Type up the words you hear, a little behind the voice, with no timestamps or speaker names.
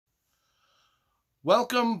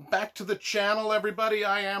Welcome back to the channel, everybody.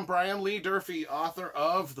 I am Brian Lee Durfee, author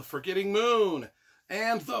of The Forgetting Moon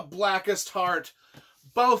and The Blackest Heart,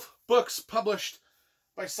 both books published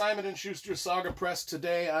by Simon & Schuster Saga Press.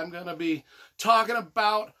 Today I'm going to be talking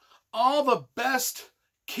about all the best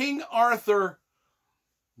King Arthur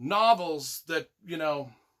novels that,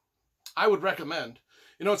 I would recommend.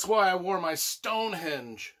 It's why I wore my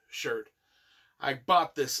Stonehenge shirt. I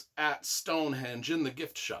bought this at Stonehenge in the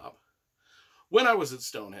gift shop when I was at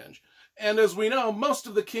Stonehenge. And as we know, most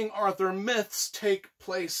of the King Arthur myths take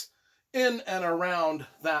place in and around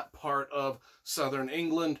that part of southern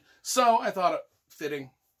England. So I thought it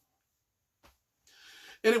fitting.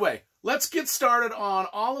 Anyway, let's get started on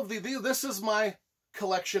all of this is my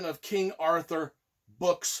collection of King Arthur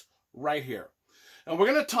books right here. And we're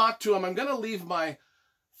going to talk to them. I'm going to leave my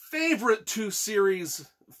favorite two series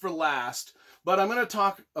for last, but I'm going to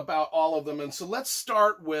talk about all of them. And so let's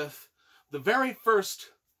start with the very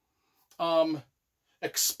first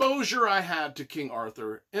exposure I had to King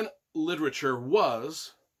Arthur in literature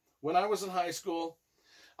was when I was in high school.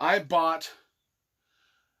 I bought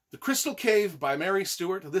The Crystal Cave by Mary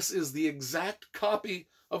Stuart. This is the exact copy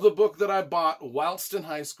of the book that I bought whilst in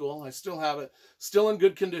high school. I still have it, still in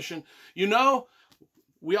good condition.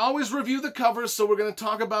 We always review the covers, so we're going to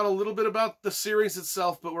talk about a little bit about the series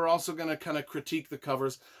itself, but we're also going to kind of critique the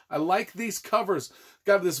covers. I like these covers.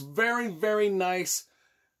 Got this very, very nice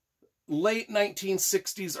late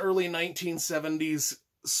 1960s, early 1970s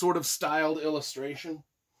sort of styled illustration.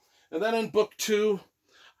 And then in book 2,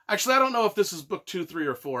 actually I don't know if this is book 2, 3,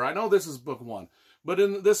 or 4. I know this is book 1. But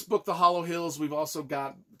in this book, The Hollow Hills, we've also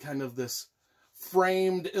got kind of this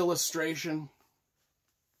framed illustration.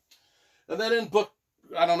 And then in book,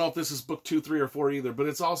 I don't know if this is book 2, 3, or 4 either, but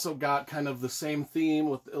it's also got kind of the same theme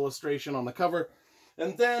with the illustration on the cover.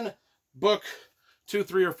 And then book 2,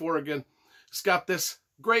 3, or 4 again, it's got this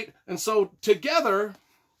great. And so together,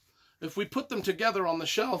 if we put them together on the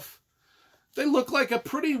shelf, they look like a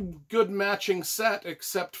pretty good matching set,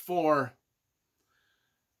 except for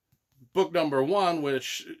book number 1,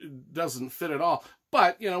 which doesn't fit at all.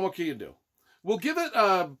 But, what can you do? We'll give it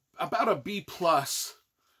about a B+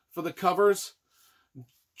 for the covers,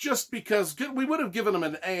 just because we would have given them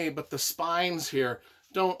an A, but the spines here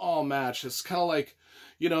don't all match. It's kind of like,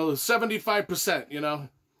 75%,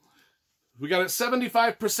 We got it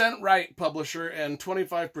 75% right, publisher, and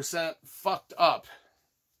 25% fucked up.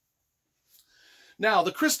 Now,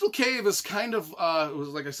 The Crystal Cave is kind of, it was,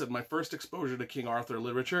 like I said, my first exposure to King Arthur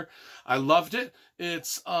literature. I loved it.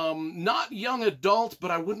 It's not young adult, but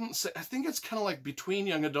I wouldn't say, I think it's kind of like between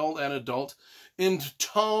young adult and adult in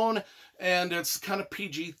tone, and it's kind of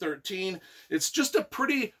PG-13. It's just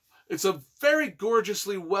it's a very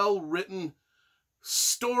gorgeously well-written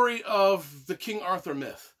story of the King Arthur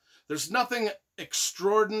myth. There's nothing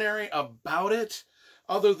extraordinary about it,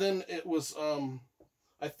 other than it was,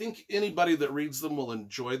 I think anybody that reads them will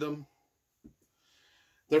enjoy them.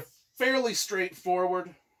 They're fairly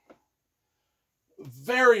straightforward.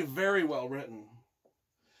 Very, very well written.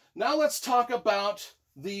 Now let's talk about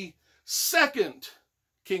the second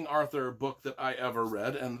King Arthur book that I ever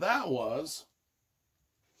read, and that was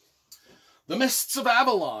The Mists of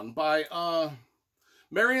Avalon by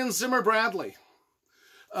Marion Zimmer Bradley.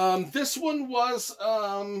 This one was,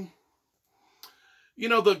 the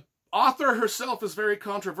author herself is very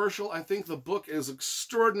controversial. I think the book is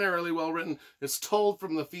extraordinarily well written. It's told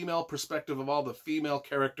from the female perspective of all the female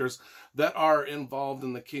characters that are involved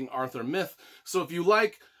in the King Arthur myth. So if you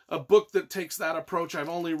like a book that takes that approach, I've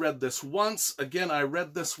only read this once. Again, I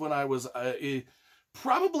read this when I was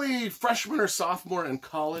probably freshman or sophomore in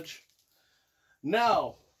college.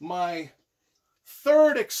 Now, my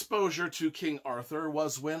third exposure to King Arthur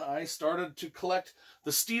was when I started to collect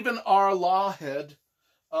the Stephen R. Lawhead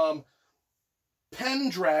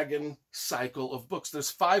Pendragon cycle of books.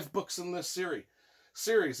 There's 5 books in this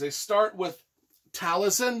series. They start with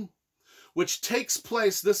Taliesin, which takes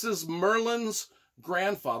place, this is Merlin's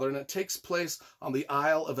grandfather, and it takes place on the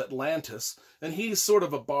Isle of Atlantis, and he's sort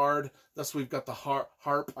of a bard. Thus we've got the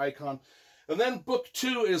harp icon. And then book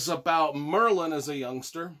 2 is about Merlin as a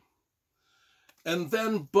youngster. And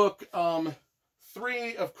then book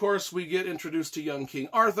 3, of course, we get introduced to young King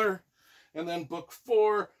Arthur. And then book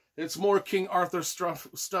 4, it's more King Arthur stuff.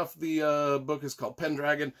 The book is called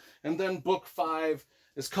Pendragon. And then book 5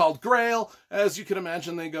 is called Grail. As you can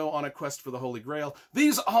imagine, they go on a quest for the Holy Grail.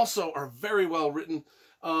 These also are very well written.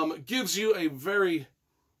 Gives you a very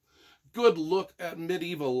good look at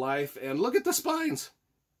medieval life. And look at the spines.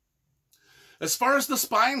 As far as the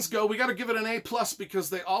spines go, we got to give it an A+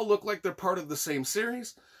 because they all look like they're part of the same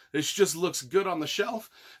series. It just looks good on the shelf.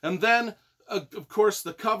 And then of course,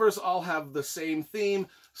 the covers all have the same theme.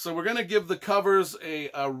 So we're going to give the covers a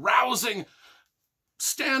rousing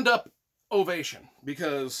stand-up ovation,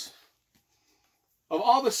 because of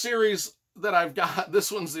all the series that I've got,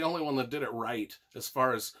 this one's the only one that did it right as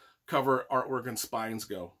far as cover artwork and spines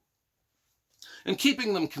go, and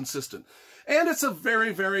keeping them consistent. And it's a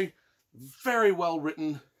very, very, very well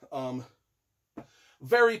written,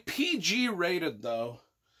 very PG rated though,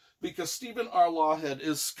 because Stephen R. Lawhead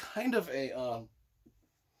is kind of a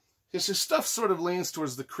his stuff sort of leans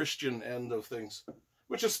towards the Christian end of things,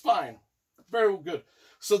 which is fine, very good.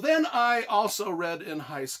 So then I also read in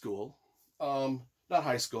high school, not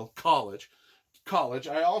high school, college.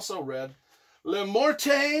 I also read Le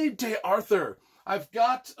Morte d'Arthur. I've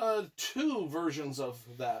got 2 versions of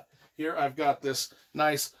that here. I've got this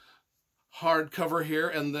nice hardcover here,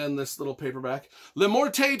 and then this little paperback. Le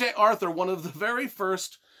Morte d'Arthur, one of the very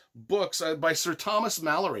first books by Sir Thomas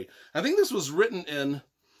Malory. I think this was written in,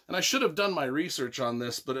 and I should have done my research on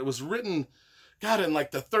this, but it was written, God, in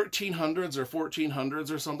like the 1300s or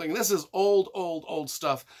 1400s or something. This is old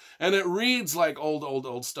stuff, and it reads like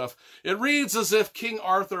old stuff. It reads as if King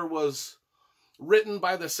Arthur was written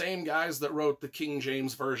by the same guys that wrote the King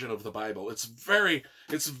James version of the Bible. It's very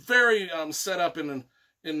set up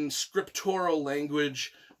in scriptural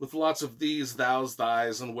language with lots of these, thous,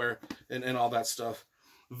 thys, and where and all that stuff.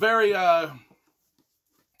 Very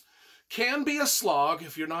can be a slog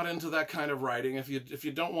if you're not into that kind of writing. If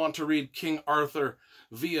you don't want to read King Arthur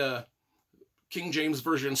via King James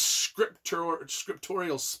version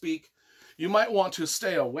scriptorial speak, you might want to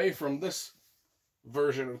stay away from this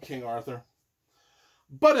version of King Arthur.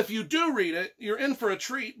 But if you do read it, you're in for a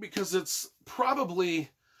treat, because it's probably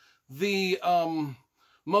the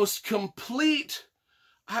most complete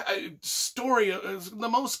story, the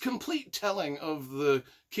most complete telling of the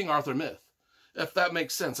King Arthur myth, if that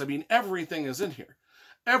makes sense. I mean, everything is in here.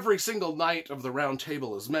 Every single knight of the Round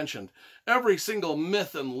Table is mentioned. Every single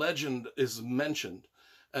myth and legend is mentioned.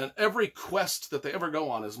 And every quest that they ever go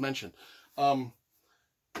on is mentioned.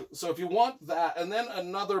 So if you want that, and then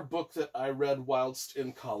another book that I read whilst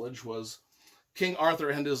in college was King Arthur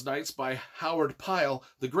and His Knights by Howard Pyle,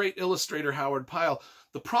 the great illustrator Howard Pyle.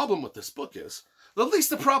 The problem with this book is, at least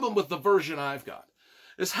the problem with the version I've got,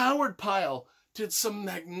 is Howard Pyle did some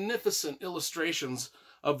magnificent illustrations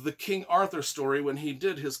of the King Arthur story when he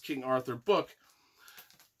did his King Arthur book.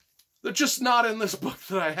 They're just not in this book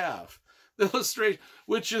that I have. The illustration,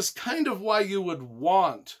 which is kind of why you would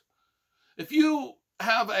want, if you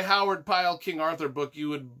have a Howard Pyle King Arthur book, you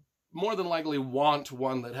would more than likely want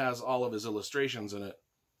one that has all of his illustrations in it.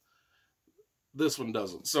 This one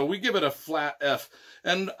doesn't. So we give it a flat F.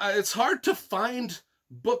 And it's hard to find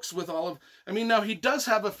books with all of... I mean, now he does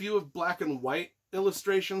have a few of black and white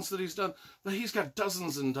illustrations that he's done, but he's got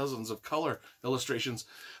dozens and dozens of color illustrations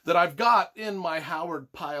that I've got in my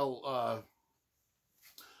Howard Pyle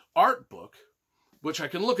art book, which I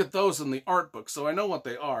can look at those in the art book, so I know what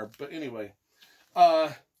they are. But anyway...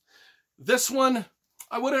 this one,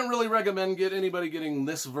 I wouldn't really recommend anybody getting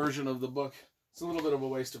this version of the book. It's a little bit of a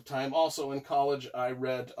waste of time. Also in college, I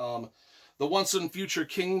read The Once and Future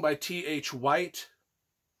King by T.H. White.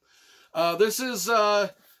 This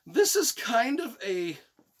is kind of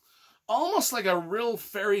almost like a real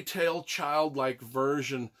fairy tale childlike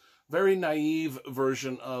version, very naive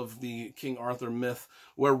version of the King Arthur myth,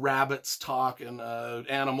 where rabbits talk and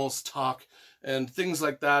animals talk and things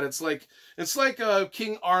like that. It's like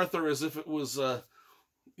King Arthur as if it was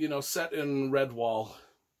set in Redwall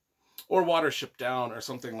or Watership Down or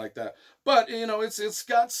something like that. But it's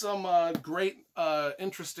got some great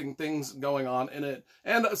interesting things going on in it,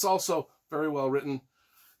 and it's also very well written.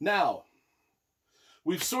 Now,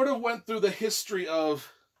 we've sort of went through the history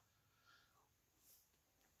of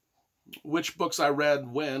which books I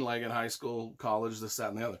read when, like in high school, college, this, that,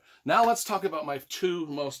 and the other. Now let's talk about my 2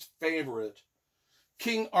 most favorite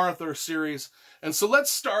King Arthur series. And so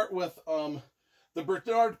let's start with the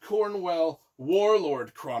Bernard Cornwell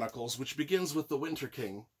Warlord Chronicles, which begins with the Winter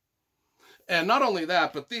King. And not only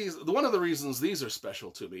that, but one of the reasons these are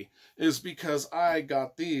special to me is because I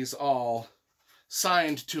got these all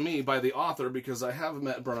signed to me by the author, because I have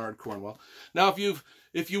met Bernard Cornwell. Now,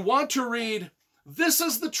 if you want to read, this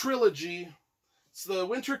is the trilogy. It's the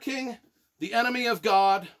Winter King, The Enemy of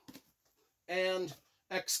God, and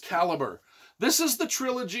Excalibur. This is the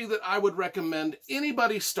trilogy that I would recommend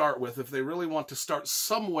anybody start with if they really want to start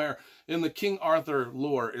somewhere in the King Arthur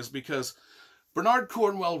lore, is because Bernard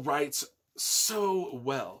Cornwell writes so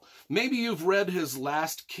well. Maybe you've read his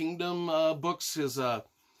Last Kingdom books, his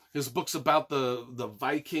books about the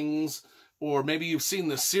Vikings, or maybe you've seen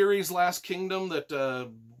the series Last Kingdom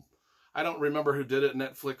that I don't remember who did it,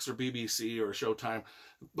 Netflix or BBC or Showtime,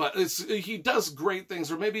 but he does great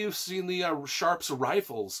things. Or maybe you've seen the Sharpe's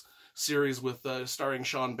Rifles series with starring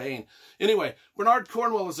Sean Bain. Anyway, Bernard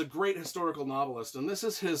Cornwell is a great historical novelist, and this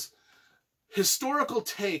is his historical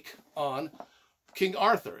take on King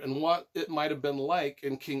Arthur and what it might have been like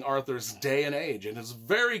in King Arthur's day and age. And it's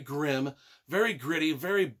very grim, very gritty,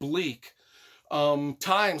 very bleak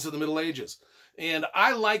times of the Middle Ages. And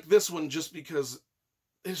I like this one just because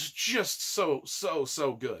it's just so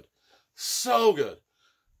good. So good.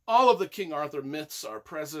 All of the King Arthur myths are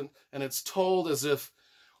present, and it's told as if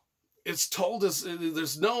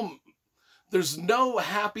there's no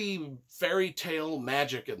happy fairy tale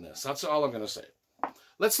magic in this. That's all I'm going to say.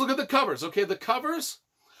 Let's look at the covers. Okay, the covers,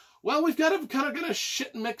 well, we've got a kind of a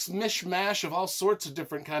shit mix mishmash of all sorts of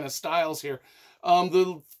different kind of styles here.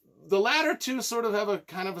 The latter two sort of have a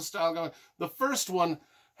kind of a style going. The first one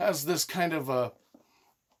has this kind of a,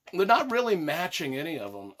 they're not really matching any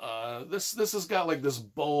of them. This has got like this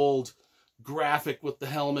bold graphic with the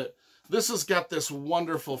helmet. This has got this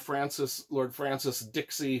wonderful Lord Francis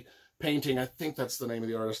Dixie painting. I think that's the name of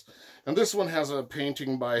the artist. And this one has a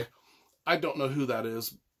painting by, I don't know who that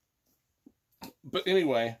is. But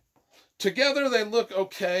anyway, together they look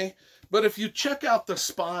okay. But if you check out the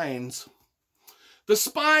spines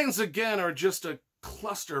again are just a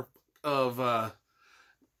cluster of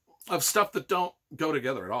stuff that don't go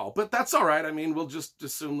together at all. But that's all right. I mean, we'll just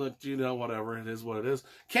assume that, you know, whatever, it is what it is.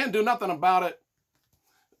 Can't do nothing about it.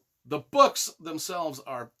 The books themselves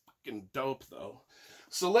are fucking dope, though.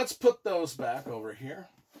 So let's put those back over here.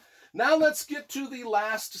 Now let's get to the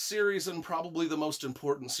last series and probably the most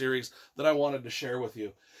important series that I wanted to share with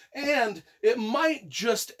you. And it might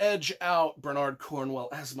just edge out Bernard Cornwell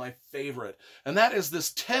as my favorite. And that is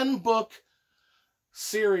this 10-book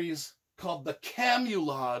series called The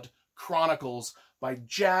Camelot Chronicles by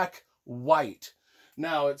Jack White.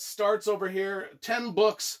 Now, it starts over here, 10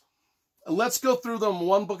 books. Let's go through them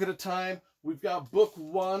one book at a time. We've got book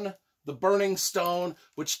 1, The Burning Stone,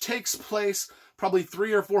 which takes place probably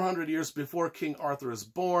 300 or 400 years before King Arthur is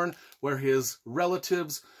born, where his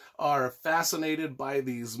relatives are fascinated by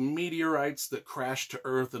these meteorites that crash to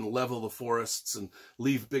Earth and level the forests and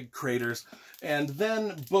leave big craters. And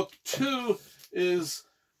then book 2 is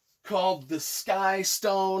called The Sky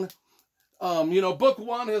Stone. You know, book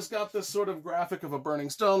 1 has got this sort of graphic of a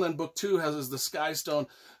burning stone, then book 2 has The Sky Stone.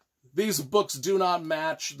 These books do not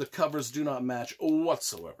match, the covers do not match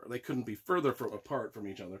whatsoever. They couldn't be further apart from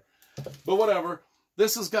each other. But whatever.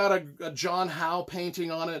 This has got a John Howe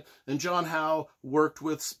painting on it, and John Howe worked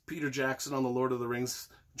with Peter Jackson on The Lord of the Rings.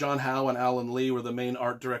 John Howe and Alan Lee were the main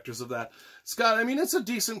art directors of that. It's got, I mean, it's a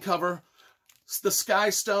decent cover. It's The Sky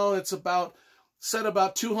Stone, it's set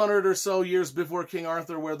about 200 or so years before King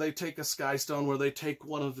Arthur, where they take a sky stone, where they take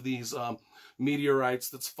one of these meteorites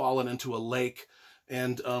that's fallen into a lake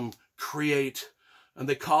and create, and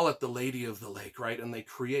they call it the Lady of the Lake, right? And they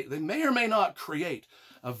may or may not create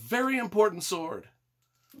a very important sword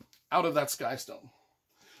out of that sky stone.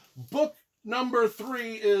 Book number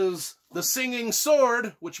 3 is The Singing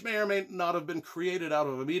Sword, which may or may not have been created out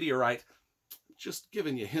of a meteorite. Just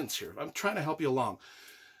giving you hints here. I'm trying to help you along.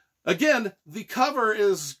 Again, the cover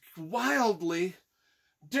is wildly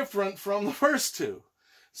different from the first two.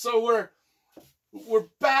 So we're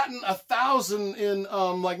batting 1,000 in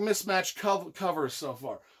like mismatched covers so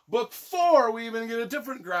far. Book 4, we even get a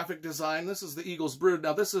different graphic design. This is The Eagle's Brood.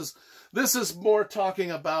 Now this is more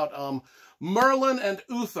talking about Merlin and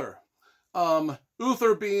Uther.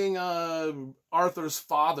 Uther being Arthur's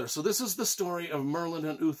father. So this is the story of Merlin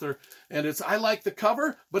and Uther, and I like the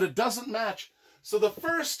cover, but it doesn't match. So the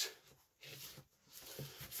first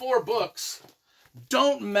 4 books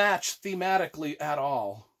don't match thematically at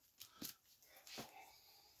all.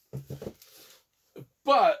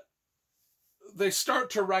 But they start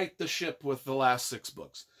to right the ship with the last 6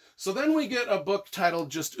 books. So then we get a book titled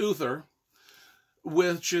just Uther,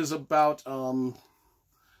 which is about the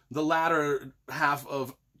latter half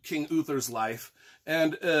of King Uther's life.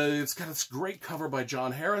 And it's got this great cover by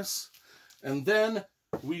John Harris. And then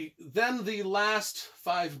the last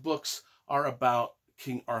 5 books are about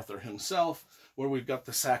King Arthur himself, where we've got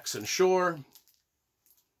the Saxon Shore.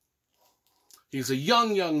 He's a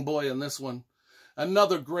young boy in this one.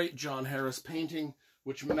 Another great John Harris painting,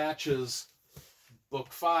 which matches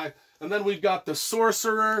book 5. And then we've got the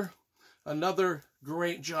Sorcerer, another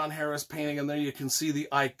great John Harris painting, and there you can see the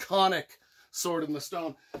iconic sword in the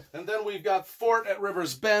stone. And then we've got Fort at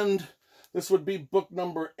River's Bend. This would be book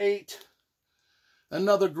number 8.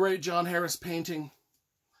 Another great John Harris painting.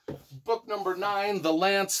 Book number 9, The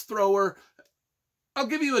Lance Thrower. I'll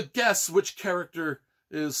give you a guess which character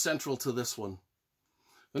is central to this one.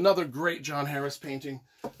 Another great John Harris painting.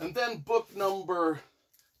 And then book number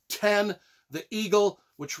 10, The Eagle,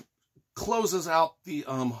 which closes out the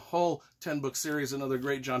whole 10-book series, another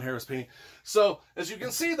great John Harris painting. So, as you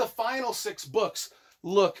can see, the final 6 books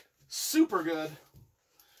look super good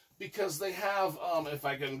because they have, if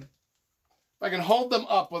I can hold them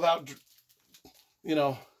up without, you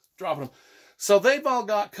know, dropping them. So they've all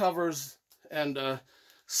got covers and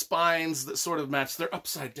spines that sort of match. They're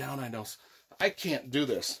upside down, I know. I can't do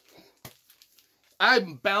this.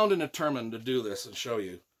 I'm bound and determined to do this and show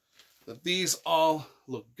you that these all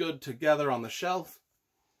look good together on the shelf.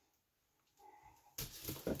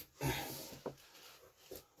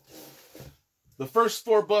 The first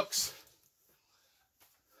 4 books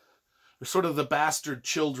are sort of the bastard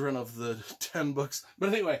children of the 10 books. But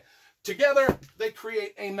anyway, together they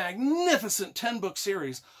create a magnificent 10-book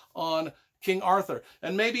series on King Arthur.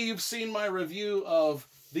 And maybe you've seen my review of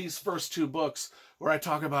these first 2 books where I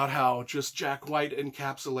talk about how just Jack White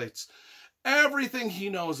encapsulates everything he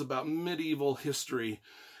knows about medieval history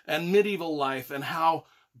and medieval life and how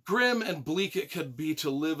grim and bleak it could be to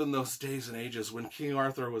live in those days and ages when King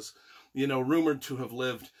Arthur was, you know, rumored to have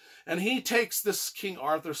lived. And he takes this King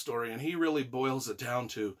Arthur story and he really boils it down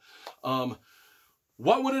to,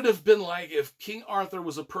 what would it have been like if King Arthur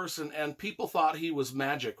was a person and people thought he was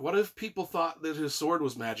magic? What if people thought that his sword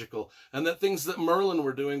was magical and that things that Merlin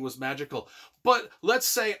were doing was magical? But let's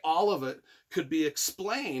say all of it could be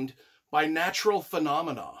explained by natural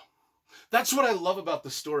phenomena. That's what I love about the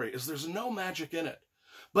story, is there's no magic in it.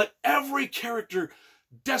 But every character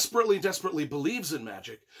desperately, desperately believes in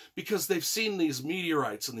magic because they've seen these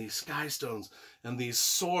meteorites and these sky stones and these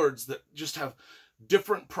swords that just have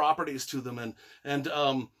different properties to them, and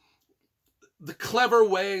the clever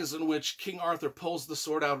ways in which King Arthur pulls the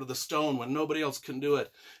sword out of the stone when nobody else can do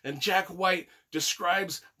it. And Jack White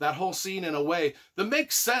describes that whole scene in a way that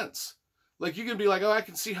makes sense. Like, you can be like, oh, I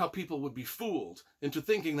can see how people would be fooled into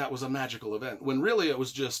thinking that was a magical event, when really it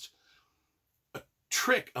was just a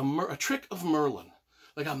trick of Merlin.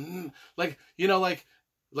 Like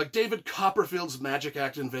David Copperfield's magic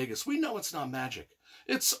act in Vegas. We know it's not magic.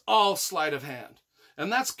 It's all sleight of hand.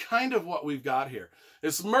 And that's kind of what we've got here.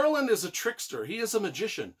 Merlin is a trickster. He is a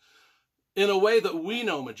magician in a way that we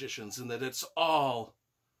know magicians, in that it's all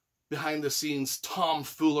behind the scenes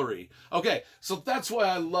tomfoolery. Okay, so that's why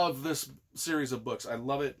I love this series of books. I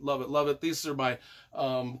love it, love it, love it. These are my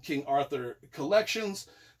King Arthur collections.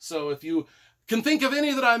 So if you can think of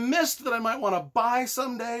any that I missed that I might want to buy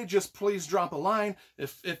someday, just please drop a line.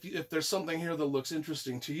 If there's something here that looks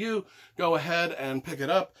interesting to you, go ahead and pick it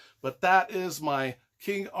up. But that is my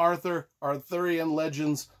King Arthur Arthurian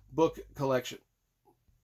Legends book collection.